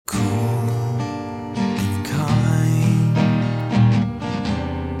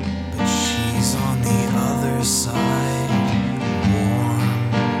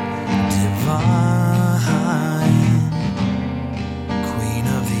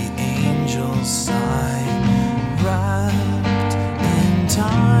little sigh, wrapped in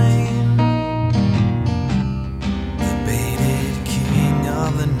time. The baited king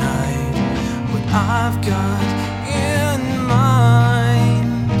of the night, what I've got in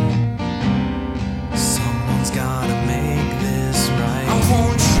mind. Someone's gotta make this right. I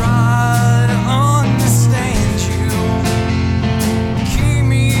won't try to understand you. Keep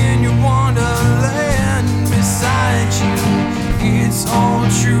me in your wonderland beside you. It's all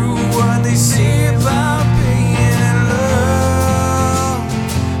true what they say about being in love.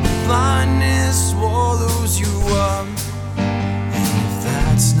 Blindness swallows you up, and if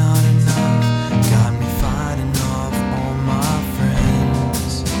that's not enough, got me fighting off all my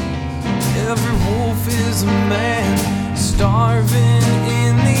friends. Every wolf is a man, starving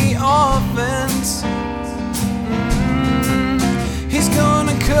in the offense. He's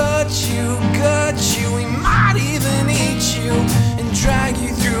gonna cut you, he might even eat you and drag you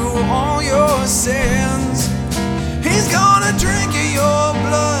through all your sins. He's gonna drink of your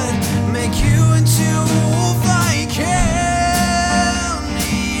blood, make you into a wolf like him.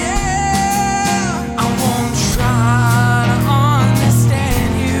 Yeah, I won't try to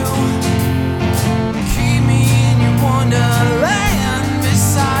understand you. Keep me in your wonderland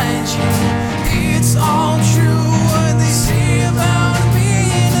beside you. It's all true what they say about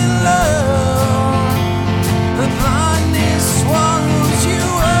being in love. The blindness swallows you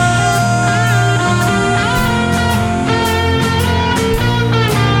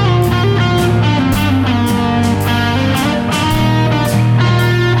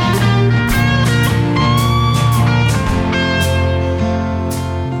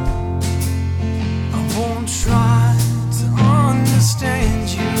I won't try to understand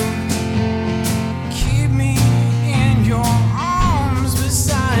you. Keep me in your arms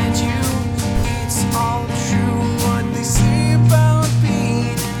beside you. It's all true what they say about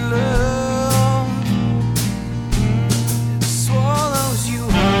being in love. It swallows you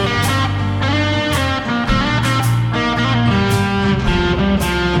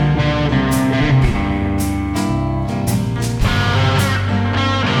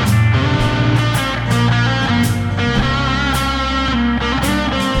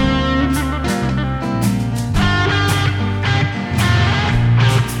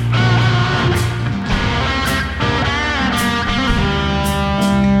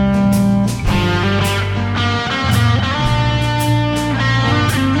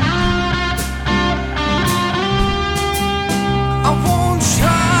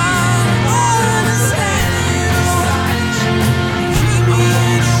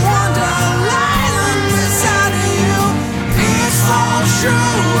true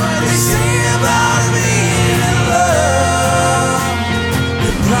what they say about